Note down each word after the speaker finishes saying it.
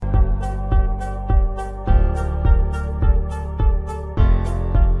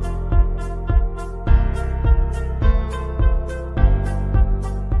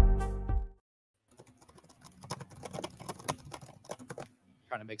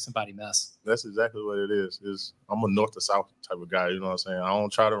make somebody miss. That's exactly what it is. I'm a north to south type of guy. You know what I'm saying? I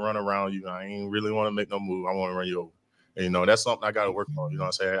don't try to run around you. I ain't really want to make no move. I want to run you over. And, that's something I got to work on. You know what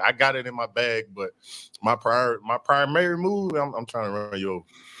I'm saying? I got it in my bag, but my primary move, I'm trying to run you over.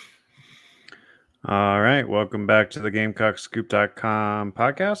 All right. Welcome back to the GamecockScoop.com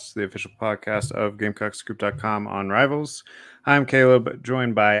podcast, the official podcast of GamecockScoop.com on Rivals. I'm Caleb,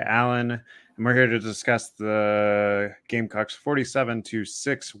 joined by Alan, and we're here to discuss the Gamecocks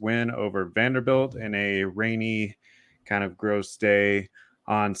 47-6 win over Vanderbilt in a rainy, kind of gross day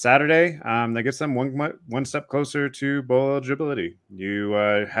on Saturday. That gets them one step closer to bowl eligibility. You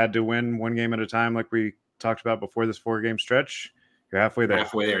had to win one game at a time, like we talked about before this 4-game stretch. You're halfway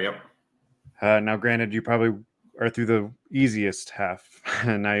there. Yep. Now, granted, you probably are through the easiest half,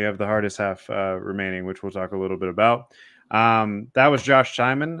 and now you have the hardest half remaining, which we'll talk a little bit about. That was Josh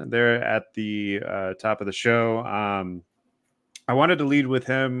Simon there at the top of the show. I wanted to lead with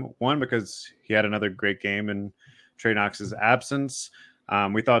him, one, because he had another great game in Trey Knox's absence.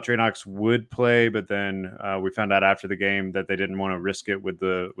 We thought Trey Knox would play, but then we found out after the game that they didn't want to risk it with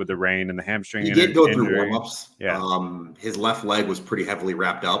the rain and the hamstring. He did go injury. through warm-ups. Yeah. His left leg was pretty heavily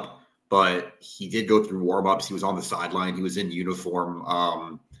wrapped up, but he did go through warm-ups. He was on the sideline. He was in uniform.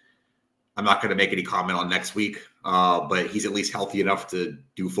 I'm not going to make any comment on next week, but he's at least healthy enough to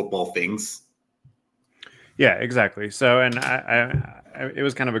do football things. Yeah, exactly. So, and it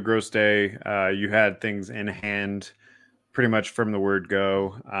was kind of a gross day. You had things in hand pretty much from the word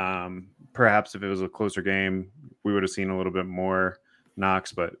go. Perhaps if it was a closer game, we would have seen a little bit more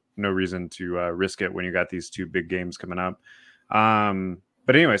Knox, but no reason to risk it when you got these two big games coming up.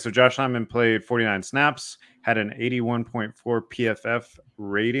 But anyway, so Josh Simon played 49 snaps, had an 81.4 PFF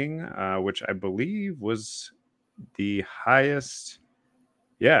rating, which I believe was the highest.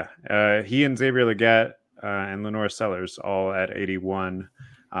 Yeah, he and Xavier Leggett and Lenore Sellers all at 81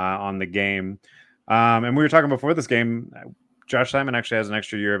 on the game. And we were talking before this game, Josh Simon actually has an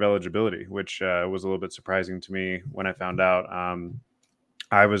extra year of eligibility, which was a little bit surprising to me when I found out.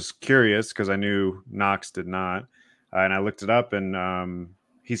 I was curious because I knew Knox did not. And I looked it up, and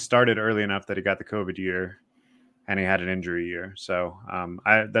he started early enough that he got the COVID year, and he had an injury year. So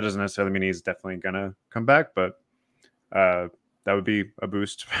that doesn't necessarily mean he's definitely going to come back, but that would be a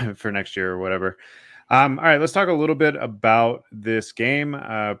boost for next year or whatever. All right, let's talk a little bit about this game.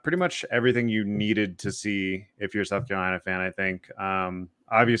 Pretty much everything you needed to see if you're a South Carolina fan, I think.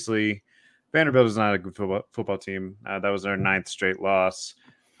 Obviously, Vanderbilt is not a good football team. That was their 9th straight loss.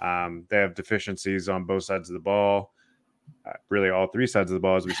 They have deficiencies on both sides of the ball. Really all 3 sides of the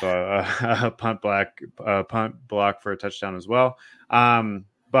ball, as we saw a punt block for a touchdown as well.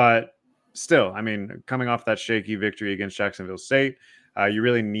 But still, I mean, coming off that shaky victory against Jacksonville State, you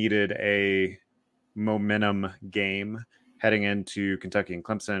really needed a momentum game heading into Kentucky and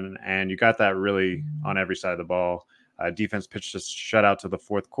Clemson, and you got that really on every side of the ball. Defense pitched a shutout to the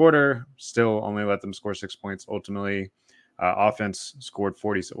 4th quarter, still only let them score 6 points ultimately. Offense scored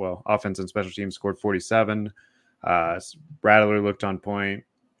 40. Well, offense and special teams scored 47. Rattler looked on point.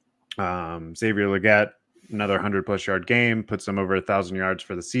 Xavier Leggett, another 100+ yard game, puts him over 1,000 yards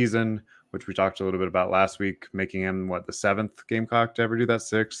for the season, which we talked a little bit about last week, making him the 7th Gamecock to ever do that.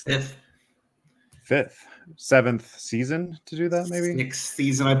 6th, 5th, 7th season to do that, maybe 6th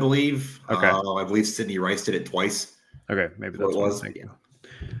season, I believe. Okay, I believe Sidney Rice did it twice. Okay, maybe that's what I was thinking.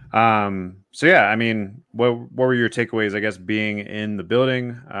 Yeah. So yeah, I mean, what were your takeaways? I guess being in the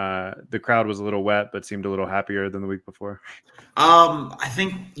building, the crowd was a little wet, but seemed a little happier than the week before. I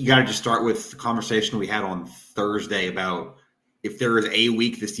think you got to just start with the conversation we had on Thursday about if there is a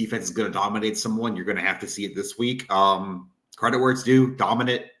week this defense is going to dominate someone, you're going to have to see it this week. Credit where it's due,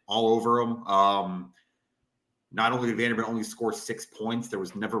 dominant all over them. Not only did Vanderbilt only score 6 points, there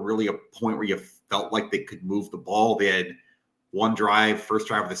was never really a point where you felt like they could move the ball. They had one drive, first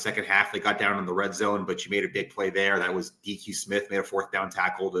drive of the second half. They got down in the red zone, but you made a big play there. That was DQ Smith made a 4th down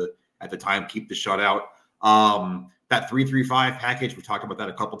tackle to, at the time, keep the shutout. That 3-3-5 package, we talked about that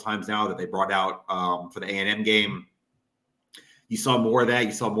a couple times now that they brought out for the A&M game. You saw more of that.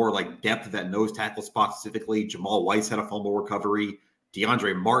 You saw more like depth of that nose tackle spot specifically. Jamal Weiss had a fumble recovery.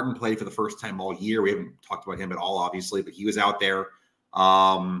 DeAndre Martin played for the first time all year. We haven't talked about him at all, obviously, but he was out there.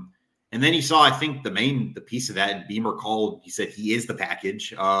 And then you saw, I think, the piece of that, and Beamer called, he said he is the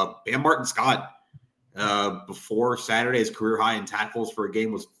package. Bam Martin-Scott, before Saturday's career high in tackles for a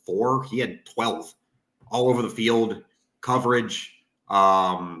game was 4. He had 12 all over the field, coverage,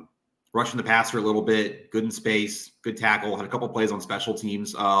 rushing the passer a little bit, good in space, good tackle, had a couple plays on special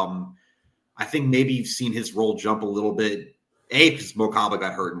teams. I think maybe you've seen his role jump a little bit, because Mo Kaba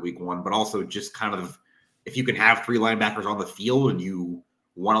got hurt in week 1, but also just kind of if you can have 3 linebackers on the field and you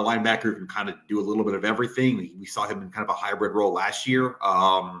want a linebacker who can kind of do a little bit of everything. We saw him in kind of a hybrid role last year.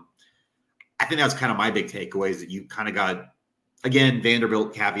 I think that's kind of my big takeaway is that you kind of got, again,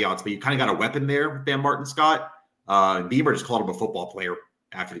 Vanderbilt caveats, but you kind of got a weapon there with Van Martin Scott. Beamer just called him a football player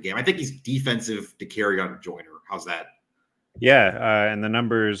after the game. I think he's defensive to carry on Joyner. How's that? Yeah, and the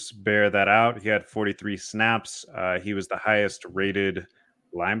numbers bear that out. He had 43 snaps. He was the highest rated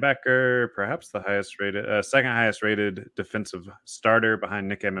linebacker, perhaps the highest rated, second highest rated defensive starter behind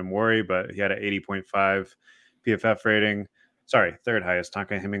Nick Emmanwori, but he had an 80.5 PFF rating. Sorry, third highest.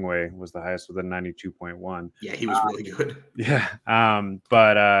 Tonka Hemingway was the highest with a 92.1. Yeah, he was really good. Yeah.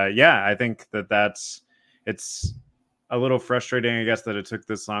 Yeah, I think it's a little frustrating, I guess, that it took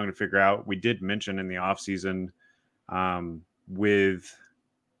this long to figure out. We did mention in the offseason with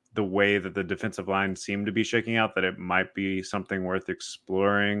the way that the defensive line seemed to be shaking out that it might be something worth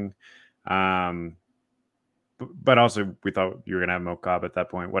exploring. But also we thought you were going to have Mo Cobb at that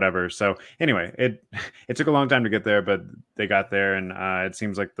point, whatever. So anyway, it took a long time to get there, but they got there. And it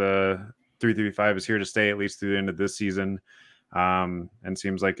seems like the 335 is here to stay at least through the end of this season. And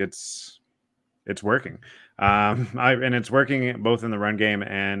seems like it's working. And it's working both in the run game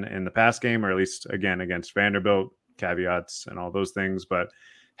and in the pass game, or at least again, against Vanderbilt, caveats and all those things, but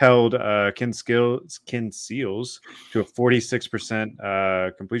held Ken Seals to a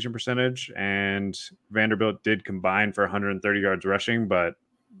 46% completion percentage, and Vanderbilt did combine for 130 yards rushing, but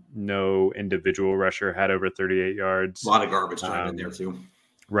no individual rusher had over 38 yards. A lot of garbage time in there too.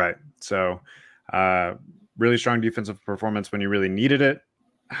 Right. So really strong defensive performance when you really needed it.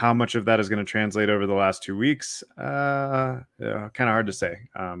 How much of that is going to translate over the last 2 weeks? Kind of hard to say.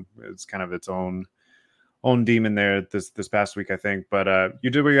 It's kind of its own demon there this past week, I think. But you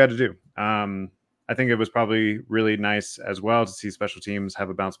did what you had to do. I think it was probably really nice as well to see special teams have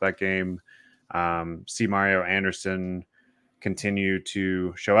a bounce back game, see Mario Anderson continue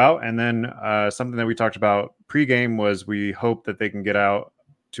to show out. And then something that we talked about pregame was we hope that they can get out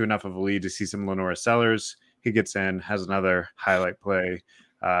to enough of a lead to see some Lenora Sellers. He gets in, has another highlight play,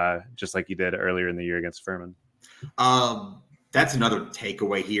 just like he did earlier in the year against Furman. That's another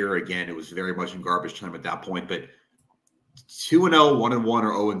takeaway here. Again, it was very much in garbage time at that point, but 2-0, 1-1,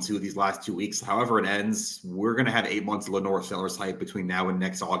 or 0-2 these last 2 weeks. However it ends, we're going to have 8 months of Lenora Sellers hype between now and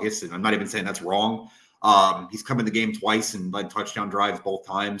next August. And I'm not even saying that's wrong. He's come in the game twice and led touchdown drives both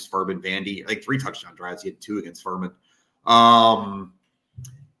times. Furman, Vandy, like 3 touchdown drives. He had 2 against Furman.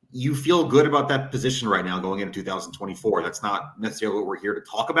 You feel good about that position right now going into 2024. That's not necessarily what we're here to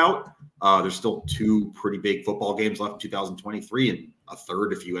talk about. There's still 2 pretty big football games left in 2023 and a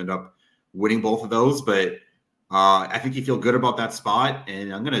third if you end up winning both of those. But I think you feel good about that spot.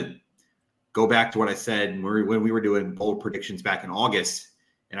 And I'm going to go back to what I said when we were doing bold predictions back in August.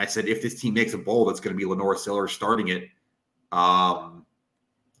 And I said, if this team makes a bowl, that's going to be Lenora Sellers starting it. I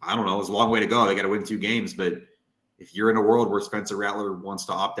don't know. It's a long way to go. They got to win 2 games, but if you're in a world where Spencer Rattler wants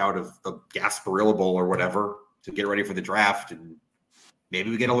to opt out of the Gasparilla Bowl or whatever to get ready for the draft, and maybe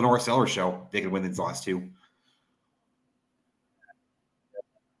we get a Lenora Sellers show, they can win these last 2.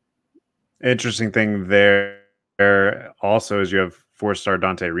 Interesting thing there also is you have 4-star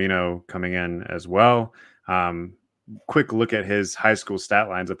Dante Reno coming in as well. Quick look at his high school stat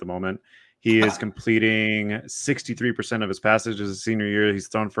lines at the moment. He is completing 63% of his passes his senior year. He's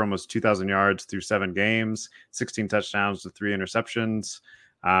thrown for almost 2,000 yards through 7 games, 16 touchdowns to 3 interceptions.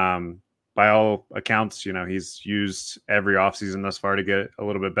 By all accounts, he's used every offseason thus far to get a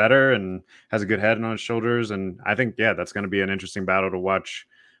little bit better and has a good head on his shoulders. And I think, that's going to be an interesting battle to watch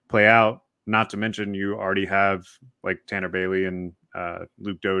play out. Not to mention you already have like Tanner Bailey and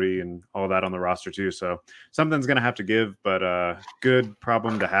Luke Doty and all that on the roster too. So something's going to have to give, but good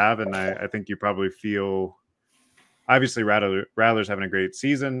problem to have. And I think you probably feel, obviously Rattler's having a great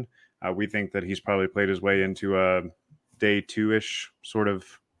season. We think that he's probably played his way into a day 2-ish sort of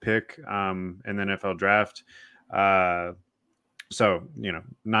pick in the NFL draft. So,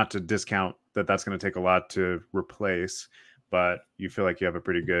 not to discount that's going to take a lot to replace, but you feel like you have a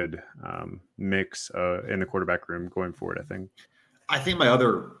pretty good mix in the quarterback room going forward, I think. I think my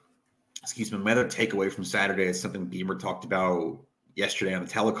other takeaway from Saturday is something Beamer talked about yesterday on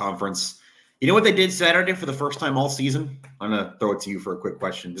the teleconference. You know what they did Saturday for the first time all season? I'm going to throw it to you for a quick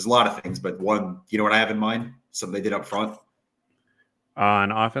question. There's a lot of things, but one, you know what I have in mind? Something they did up front.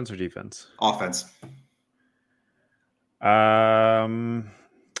 On offense or defense? Offense.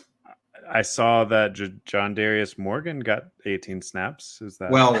 I saw that John Darius Morgan got 18 snaps. Is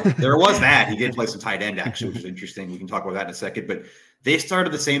that well? There was that. He did play some tight end actually, which is interesting. We can talk about that in a second. But they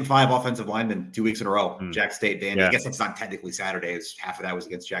started the same 5 offensive linemen 2 weeks in a row. Jack State, Vandy. Yeah. I guess that's not technically Saturday, as half of that was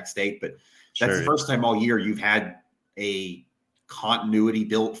against Jack State, but that's the first time all year you've had a continuity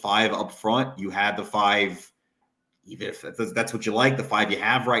built 5 up front. You had the 5, even if that's what you like, the 5 you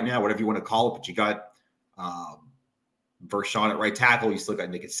have right now, whatever you want to call it. But you got Vershawn at right tackle. You still got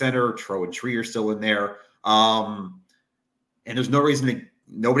Nick at center. Tro and Tree are still in there. And there's no reason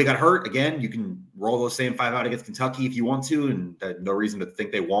nobody got hurt. Again, you can roll those same 5 out against Kentucky if you want to, and no reason to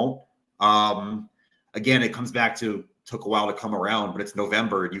think they won't. Again, it comes back to took a while to come around, but it's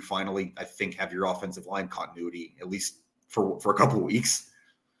November, and you finally, I think, have your offensive line continuity, at least for a couple of weeks.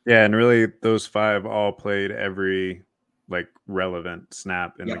 Yeah, and really those 5 all played every relevant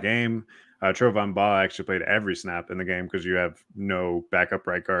snap in the game. Trovon Ball actually played every snap in the game because you have no backup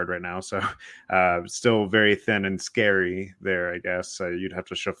right guard right now. So still very thin and scary there, I guess. You'd have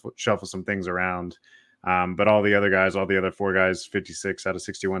to shuffle some things around. But all the other 4 guys, 56 out of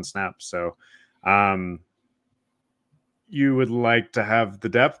 61 snaps. So you would like to have the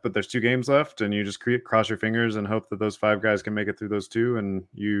depth, but there's 2 games left, and you just cross your fingers and hope that those 5 guys can make it through those 2, and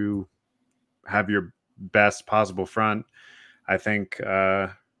you have your best possible front, I think,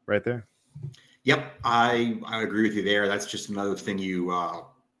 right there. Yep, I agree with you there. That's just another thing you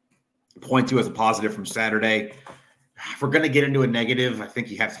point to as a positive from Saturday. If we're going to get into a negative, I think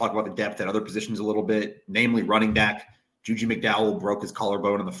you have to talk about the depth at other positions a little bit, namely running back. Juju McDowell broke his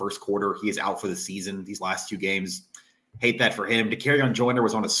collarbone in the first quarter. He is out for the season these last 2 games. Hate that for him. DeCarrion Joyner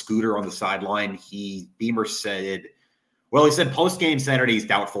was on a scooter on the sideline. Beamer said post-game Saturday he's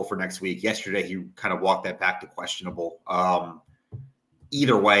doubtful for next week. Yesterday he kind of walked that back to questionable.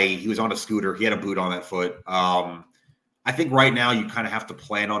 Either way, he was on a scooter. He had a boot on that foot. I think right now you kind of have to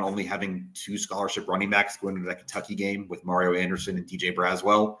plan on only having 2 scholarship running backs going into that Kentucky game with Mario Anderson and DJ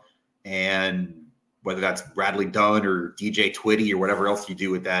Braswell. And whether that's Bradley Dunn or DJ Twitty or whatever else you do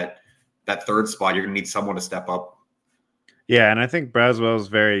with that 3rd spot, you're going to need someone to step up. Yeah, and I think Braswell is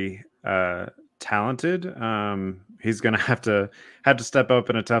very talented. He's going to have to step up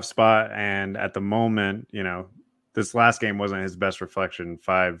in a tough spot. And at the moment, this last game wasn't his best reflection.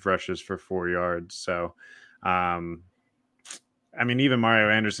 5 rushes for 4 yards. So, even Mario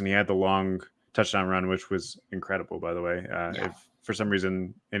Anderson, he had the long touchdown run, which was incredible, by the way. If for some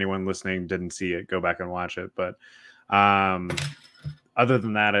reason anyone listening didn't see it, go back and watch it. But other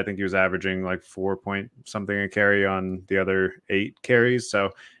than that, I think he was averaging 4 point something a carry on the other 8 carries.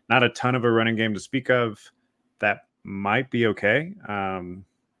 So not a ton of a running game to speak of. That might be okay.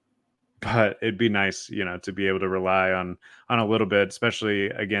 But it'd be nice, to be able to rely on a little bit, especially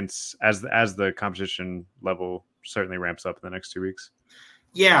against as the competition level certainly ramps up in the next 2 weeks.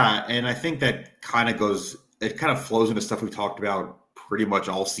 Yeah, and I think that kind of flows into stuff we've talked about pretty much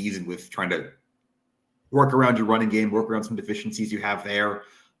all season with trying to work around your running game, work around some deficiencies you have there.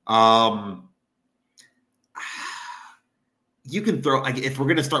 You can throw, if we're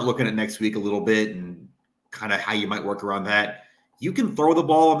going to start looking at next week a little bit and kind of how you might work around that, you can throw the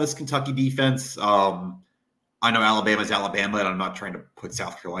ball on this Kentucky defense. I know Alabama's Alabama, and I'm not trying to put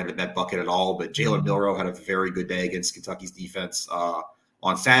South Carolina in that bucket at all, but Jalen Milroe had a very good day against Kentucky's defense.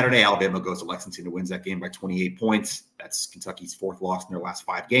 On Saturday, Alabama goes to Lexington and wins that game by 28 points. That's Kentucky's 4th loss in their last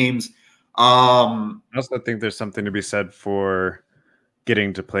 5 games. I also think there's something to be said for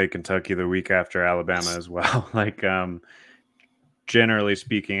getting to play Kentucky the week after Alabama as well. Generally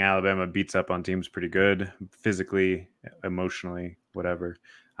speaking, Alabama beats up on teams pretty good, physically, emotionally, whatever.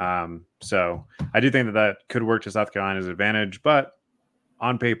 So I do think that could work to South Carolina's advantage, but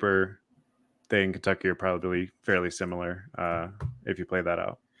on paper, they and Kentucky are probably fairly similar if you play that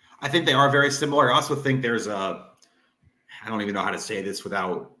out. I think they are very similar. I also think there's I don't even know how to say this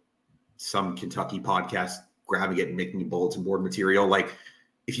without some Kentucky podcast grabbing it and making bulletin board material.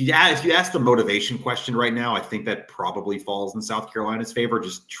 If you ask the motivation question right now, I think that probably falls in South Carolina's favor,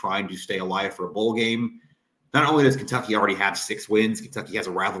 just trying to stay alive for a bowl game. Not only does Kentucky already have 6 wins, Kentucky has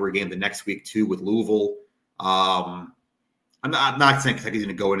a rivalry game the next week too with Louisville. I'm not saying Kentucky's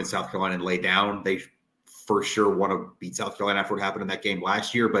going to go into South Carolina and lay down. They for sure want to beat South Carolina after what happened in that game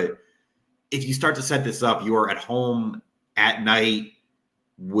last year. But if you start to set this up, you are at home at night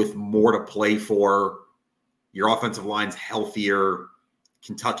with more to play for. Your offensive line's healthier.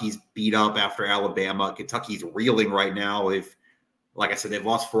 Kentucky's beat up after Alabama. Kentucky's reeling right now. Like I said, they've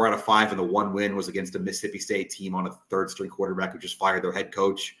lost 4 out of 5, and the 1 win was against a Mississippi State team on a 3rd-string quarterback who just fired their head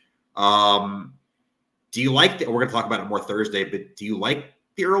coach. Do you like we're going to talk about it more Thursday, but do you like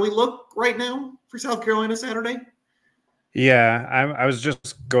the early look right now for South Carolina Saturday? Yeah, I was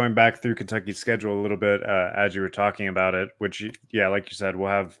just going back through Kentucky's schedule a little bit as you were talking about it, which, like you said, we'll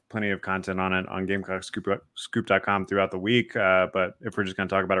have plenty of content on it on GamecockScoop.com throughout the week. But if we're just going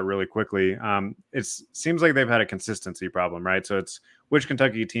to talk about it really quickly, it seems like they've had a consistency problem, right? So it's which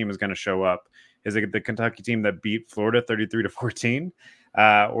Kentucky team is going to show up. Is it the Kentucky team that beat Florida 33-14?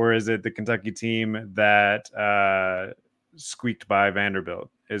 Or is it the Kentucky team that squeaked by Vanderbilt?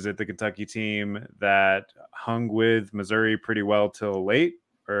 Is it the Kentucky team that hung with Missouri pretty well till late,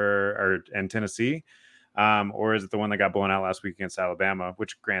 and Tennessee? Or is it the one that got blown out last week against Alabama,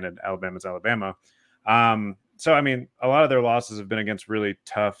 which granted, Alabama's Alabama. So, I mean, a lot of their losses have been against really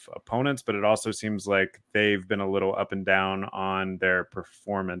tough opponents, but it also seems like they've been a little up and down on their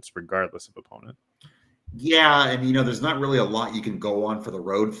performance regardless of opponent. Yeah, and, there's not really a lot you can go on for the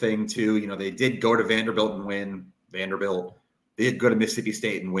road thing, too. They did go to Vanderbilt and win. Vanderbilt. They did go to Mississippi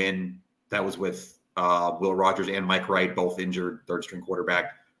State and win. That was with Will Rogers and Mike Wright, both injured, third-string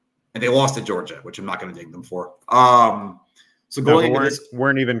quarterback. And they lost to Georgia, which I'm not going to ding them for. So going into this,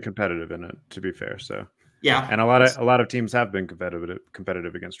 weren't even competitive in it, to be fair. So yeah, and a lot of teams have been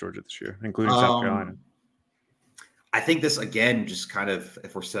competitive against Georgia this year, including South Carolina. I think this, again, just kind of,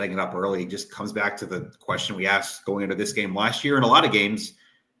 if we're setting it up early, just comes back to the question we asked going into this game last year. In a lot of games,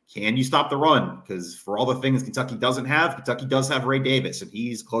 can you stop the run? Because for all the things Kentucky doesn't have, Kentucky does have Ray Davis, and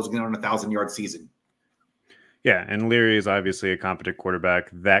he's closing in on a 1,000-yard season. Yeah, and Leary is obviously a competent quarterback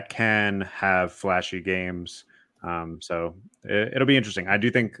that can have flashy games. So it'll be interesting. I do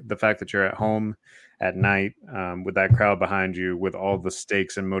think the fact that you're at home at night with that crowd behind you, with all the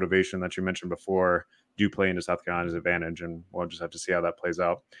stakes and motivation that you mentioned before, do play into South Carolina's advantage, and we'll just have to see how that plays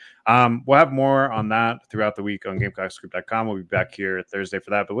out. We'll have more on that throughout the week on GamecocksScoop.com. We'll be back here Thursday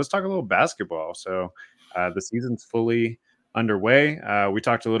for that, but let's talk a little basketball. So the season's fully underway. We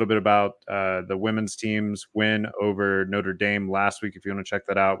talked a little bit about the women's team's win over Notre Dame last week, if you want to check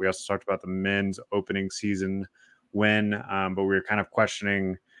that out. We also talked about the men's opening season win, but we were kind of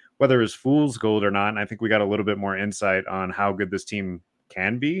questioning whether it was fool's gold or not, and I think we got a little bit more insight on how good this team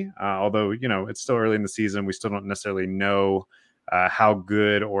can be, although it's still early in the season. We still don't necessarily know how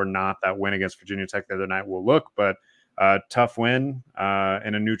good or not that win against Virginia Tech the other night will look, but tough win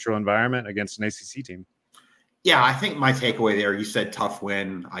in a neutral environment against an ACC team. Yeah, I think my takeaway there, you said tough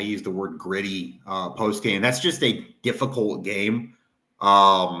win. I used the word gritty post-game. That's just a difficult game.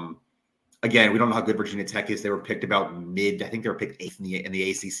 Again, we don't know how good Virginia Tech is. They were picked about mid. I think they were picked 8th in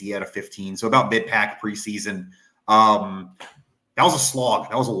the ACC out of 15, so about mid-pack preseason. That was a slog.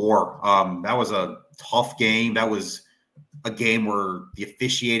 That was a war. That was a tough game. That was a game where the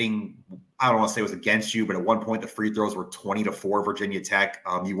officiating, I don't want to say it was against you, but at one point the free throws were 20-4 Virginia Tech.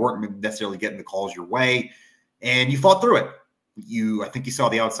 You weren't necessarily getting the calls your way, and you fought through it. I think you saw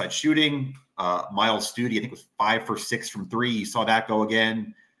the outside shooting. Miles Studi, I think, was 5 for 6 from 3. You saw that go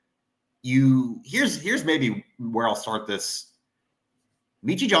again. Here's maybe where I'll start this.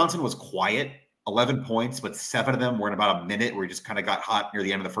 Meechie Johnson was quiet. 11 points, but 7 of them were in about a minute where he just kind of got hot near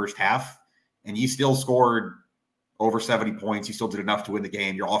the end of the first half. And you still scored over 70 points. You still did enough to win the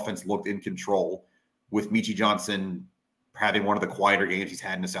game. Your offense looked in control with Meechie Johnson having one of the quieter games he's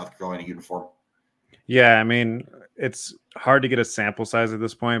had in a South Carolina uniform. Yeah, I mean, it's hard to get a sample size at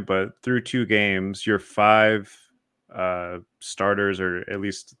this point, but through 2 games, your 5 starters, or at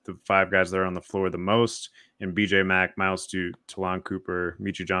least the 5 guys that are on the floor the most, in BJ Mack, Miles Stute, Talon Cooper,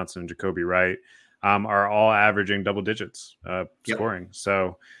 Meechie Johnson, Jacoby Wright, are all averaging double digits scoring.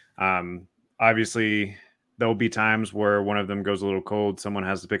 So obviously there'll be times where one of them goes a little cold, someone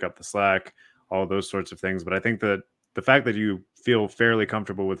has to pick up the slack, all those sorts of things. But I think that the fact that you feel fairly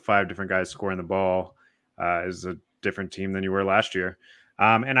comfortable with 5 different guys scoring the ball is a different team than you were last year.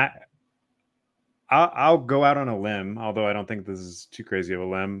 And I'll go out on a limb, although I don't think this is too crazy of a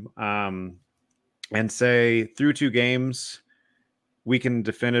limb, and say through 2 games, we can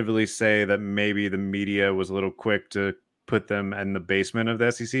definitively say that maybe the media was a little quick to put them in the basement of the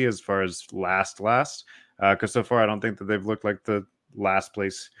SEC as far as last. Because so far, I don't think that they've looked like the last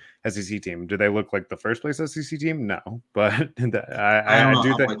place SEC team. Do they look like the first place SEC team? No, but I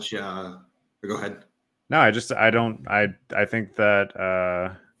do think. Go ahead. No, I think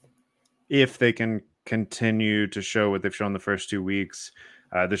that if they can continue to show what they've shown the first 2 weeks,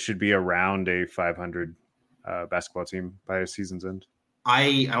 this should be around a 500 basketball team by a season's end.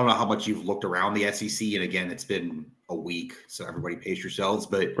 I don't know how much you've looked around the SEC, and again, it's been a week, so everybody pace yourselves.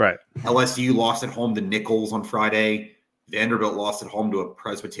 But right. LSU lost at home to Nichols on Friday. Vanderbilt lost at home to a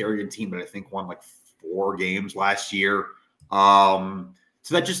Presbyterian team that I think won like 4 games last year.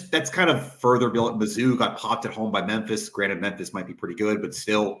 So that's kind of further built. Mizzou got popped at home by Memphis. Granted, Memphis might be pretty good, but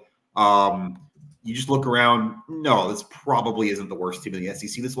still, you just look around. No, this probably isn't the worst team in the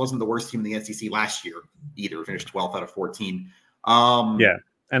SEC. This wasn't the worst team in the SEC last year either. Finished 12th out of 14. Yeah,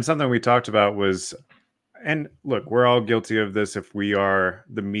 and something we talked about was, and look, we're all guilty of this if we are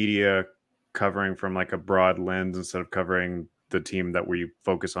the media covering from like a broad lens instead of covering the team that we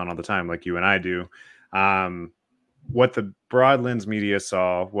focus on all the time, like you and I do. What the broad lens media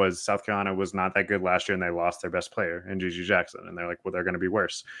saw was South Carolina was not that good last year, and they lost their best player in Gigi Jackson. And they're like, well, they're going to be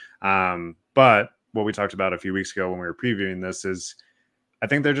worse. But what we talked about a few weeks ago when we were previewing this is I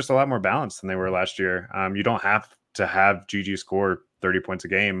think they're just a lot more balanced than they were last year. You don't have to have Gigi score 30 points a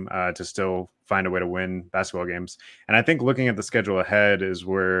game to still find a way to win basketball games. And I think looking at the schedule ahead is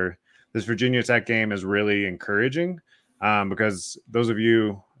where this Virginia Tech game is really encouraging because those of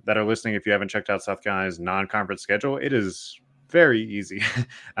you that are listening, if you haven't checked out South Carolina's non-conference schedule, it is very easy.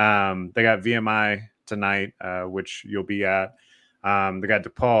 They got VMI tonight, which you'll be at. They got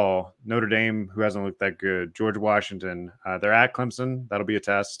DePaul, Notre Dame, who hasn't looked that good, George Washington. They're at Clemson. That'll be a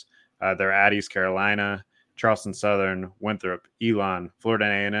test. They're at East Carolina, Charleston Southern, Winthrop, Elon, Florida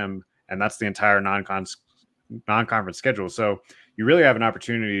A&M, and that's the entire non-conference schedule. So you really have an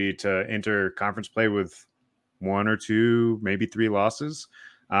opportunity to enter conference play with 1 or 2, maybe 3 losses.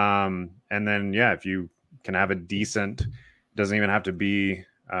 And then, if you can have a decent, doesn't even have to be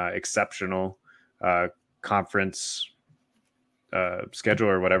exceptional conference schedule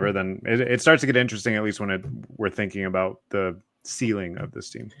or whatever, then it starts to get interesting, at least when we're thinking about the ceiling of this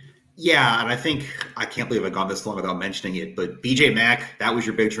team. Yeah, and I think I can't believe I've gone this long without mentioning it, but BJ Mack, that was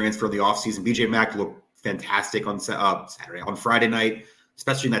your big transfer in the offseason. BJ Mack looked fantastic on Friday night,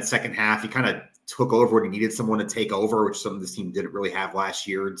 especially in that second half. He kind of took over when he needed someone to take over, which some of this team didn't really have last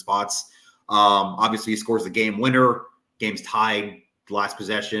year in spots. Obviously, he scores the game winner. Game's tied, last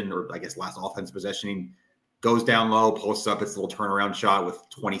possession, or I guess last offensive possession. He goes down low, posts up its little turnaround shot with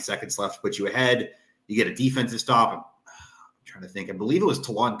 20 seconds left to put you ahead. You get a defensive stop. I'm trying to think. I believe it was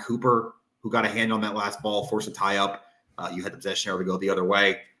Talon Cooper who got a hand on that last ball, forced a tie up. You had the possession arrow to go the other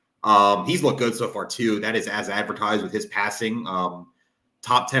way. He's looked good so far, too. That is as advertised with his passing.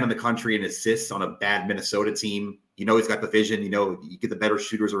 Top 10 in the country in assists on a bad Minnesota team. He's got the vision. You get the better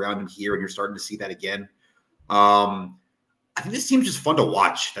shooters around him here, and you're starting to see that again. I think this team's just fun to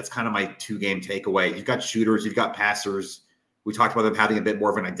watch. That's kind of my 2-game takeaway. You've got shooters. You've got passers. We talked about them having a bit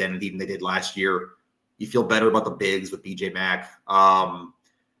more of an identity than they did last year. You feel better about the bigs with BJ Mack. I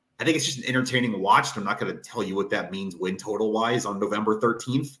think it's just an entertaining watch. I'm not going to tell you what that means win total-wise on November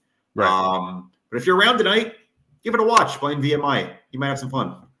 13th. Right. But if you're around tonight, give it a watch playing VMI. You might have some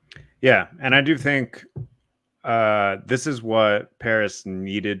fun. Yeah, and I do think this is what Paris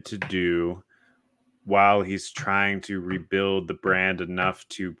needed to do while he's trying to rebuild the brand enough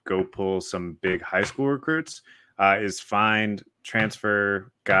to go pull some big high school recruits, is find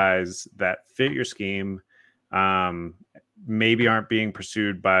transfer guys that fit your scheme, maybe aren't being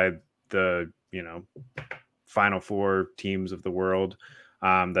pursued by the, Final Four teams of the world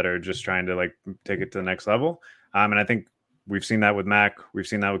that are just trying to take it to the next level. And I think we've seen that with Mac. We've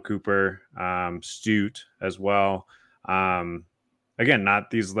seen that with Cooper, Stute as well. Again, not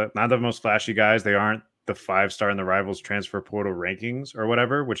the most flashy guys. They aren't the 5-star in the Rivals transfer portal rankings or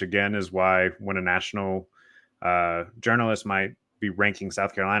whatever, which again is why when a national journalist might be ranking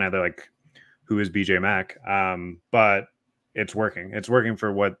South Carolina, they're like, who is BJ Mack? But it's working. It's working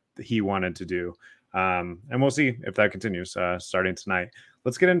for what he wanted to do. And we'll see if that continues starting tonight.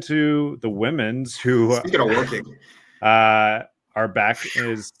 Let's get into the women's who speaking of working. Are back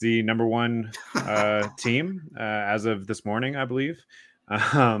is the number 1 team as of this morning, I believe.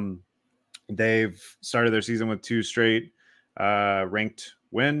 They've started their season with 2 straight ranked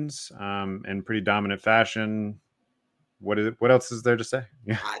wins in pretty dominant fashion. What else is there to say?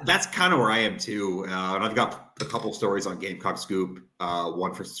 Yeah, that's kind of where I am too. And I've got a couple stories on Gamecock Scoop,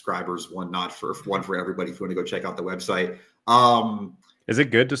 one for subscribers, one for everybody. If you want to go check out the website. Is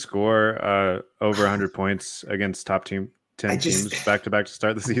it good to score over 100 points against top 10 teams back to back to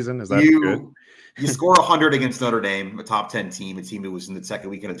start the season? Is that good? You score 100 against Notre Dame, a top 10 team, a team who was in the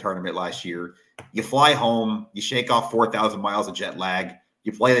second week in a tournament last year. You fly home, you shake off 4,000 miles of jet lag.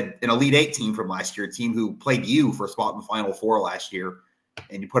 You play an Elite 8 team from last year, a team who played you for a spot in the Final Four last year,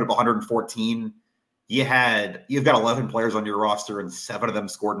 and you put up 114. You've got 11 players on your roster, and 7 of them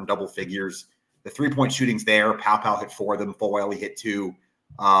scored in double figures. The 3-point shooting's there. Pow hit 4 of them. Fulwiley hit 2.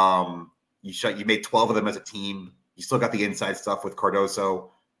 You made 12 of them as a team. You still got the inside stuff with Cardoso.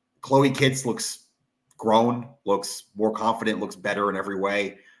 Chloe Kitts looks grown, looks more confident, looks better in every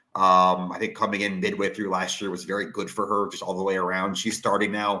way. I think coming in midway through last year was very good for her, just all the way around. She's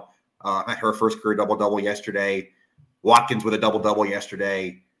starting now. At her first career double-double yesterday. Watkins with a double-double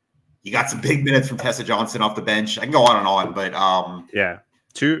yesterday. You got some big minutes from Tessa Johnson off the bench. I can go on and on, but yeah.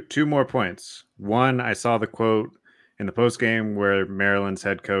 Two more points. One, I saw the quote in the postgame where Maryland's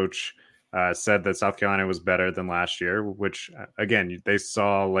head coach said that South Carolina was better than last year, which again, they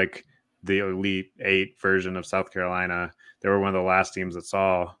saw the Elite Eight version of South Carolina. They were one of the last teams that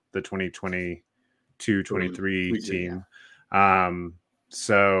saw the 2022-23 team. Yeah.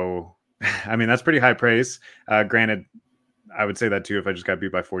 So, I mean, that's pretty high praise. Granted, I would say that too if I just got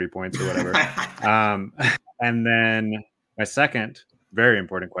beat by 40 points or whatever. And then my second very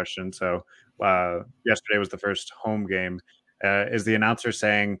important question. So yesterday was the first home game. Is the announcer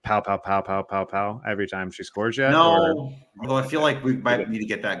saying pow, pow, pow, pow, pow, pow every time she scores yet? No, although I feel like we might need to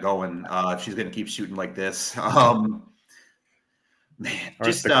get that going if she's going to keep shooting like this. Man, or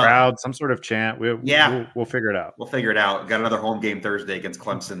just the crowd, some sort of chant. We'll figure it out. We'll figure it out. Got another home game Thursday against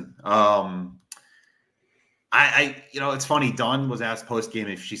Clemson. It's funny. Dawn was asked post game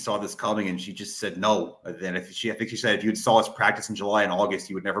if she saw this coming, and she just said no. Then I think she said if you saw us practice in July and August,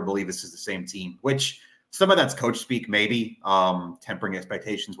 you would never believe this is the same team. Which some of that's coach speak, maybe tempering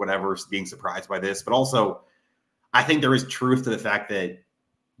expectations, whatever, being surprised by this. But also, I think there is truth to the fact that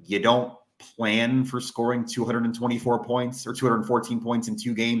you don't plan for scoring 224 points or 214 points in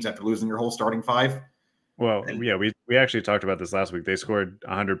 2 games after losing your whole starting 5. Well, yeah, we actually talked about this last week. They scored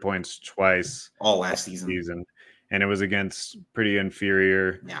 100 points twice all last season, and it was against pretty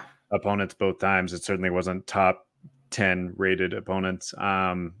inferior opponents both times. It certainly wasn't top 10 rated opponents.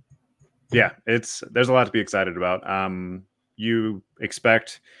 There's a lot to be excited about. You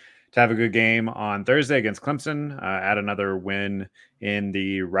expect to have a good game on Thursday against Clemson, add another win in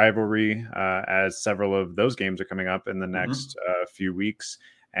the rivalry, as several of those games are coming up in the next few weeks.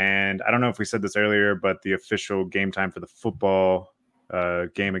 And I don't know if we said this earlier, but the official game time for the football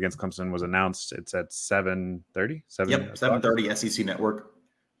game against Clemson was announced. It's at 7:30. 7:30 SEC Network.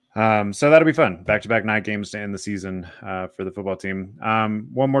 So that'll be fun. Back-to-back night games to end the season for the football team.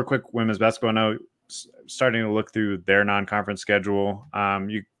 One more quick women's basketball note. Starting to look through their non-conference schedule.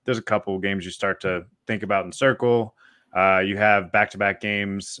 There's a couple games you start to think about and circle. You have back-to-back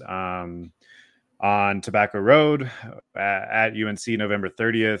games on Tobacco Road at UNC November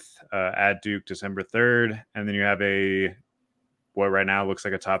 30th, at Duke December 3rd, and then you have what right now looks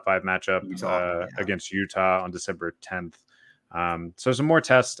like a top 5 matchup against Utah on December 10th. So some more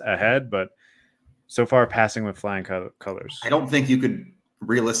tests ahead, but so far passing with flying colors. I don't think you could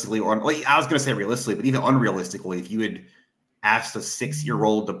realistically, I was going to say realistically, but even unrealistically, if you had asked a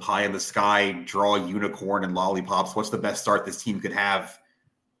 6-year-old to pie in the sky, draw a unicorn and lollipops, what's the best start this team could have?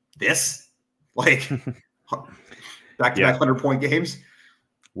 This? Back-to-back 100-point games?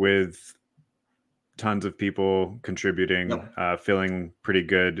 With tons of people contributing, feeling pretty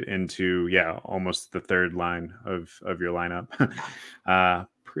good into, almost the third line of your lineup.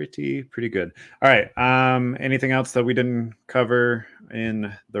 Pretty good. All right. Anything else that we didn't cover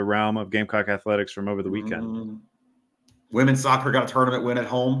in the realm of Gamecock athletics from over the weekend? Women's soccer got a tournament win at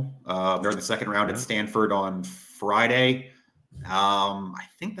home. They're in the second round at Stanford on Friday. I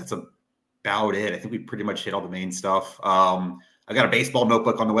think that's about it. I think we pretty much hit all the main stuff. I got a baseball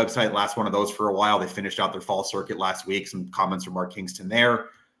notebook on the website. Last one of those for a while. They finished out their fall circuit last week. Some comments from Mark Kingston there.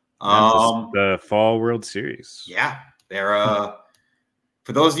 The Fall World Series. Yeah. They're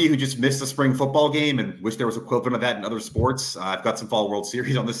for those of you who just missed the spring football game and wish there was equivalent of that in other sports, I've got some Fall World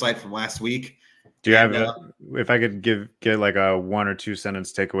Series on the site from last week. Do you have if I could get like a 1 or 2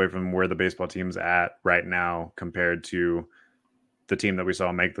 sentence takeaway from where the baseball team's at right now compared to the team that we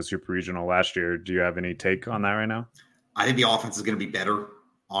saw make the Super Regional last year, do you have any take on that right now? I think the offense is going to be better,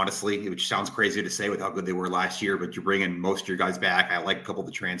 honestly, which sounds crazy to say with how good they were last year, but you're bringing most of your guys back. I like a couple of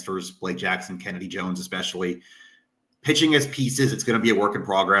the transfers, Blake Jackson, Kennedy Jones especially. Pitching as pieces, it's going to be a work in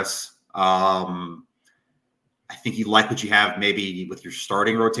progress. I think you like what you have maybe with your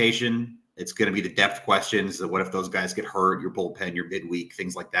starting rotation. It's going to be the depth questions. What if those guys get hurt, your bullpen, your midweek,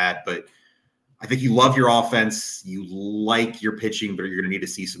 things like that. But I think you love your offense. You like your pitching, but you're going to need to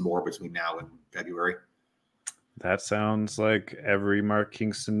see some more between now and February. That sounds like every Mark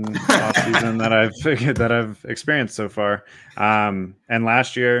Kingston offseason that I've experienced so far. And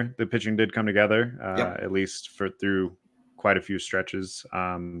last year, the pitching did come together, at least through quite a few stretches.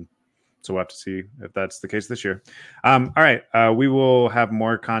 So we'll have to see if that's the case this year. All right. We will have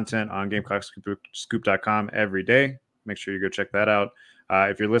more content on GamecockScoop.com every day. Make sure you go check that out.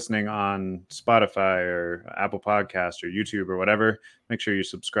 If you're listening on Spotify or Apple Podcast or YouTube or whatever, make sure you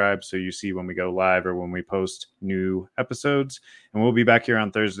subscribe so you see when we go live or when we post new episodes. And we'll be back here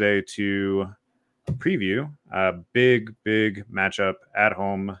on Thursday to preview a big matchup at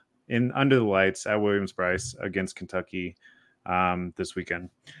home under the lights at Williams-Brice against Kentucky this weekend.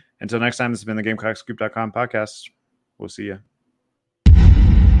 Until next time, this has been the GamecockScoop.com podcast. We'll see you.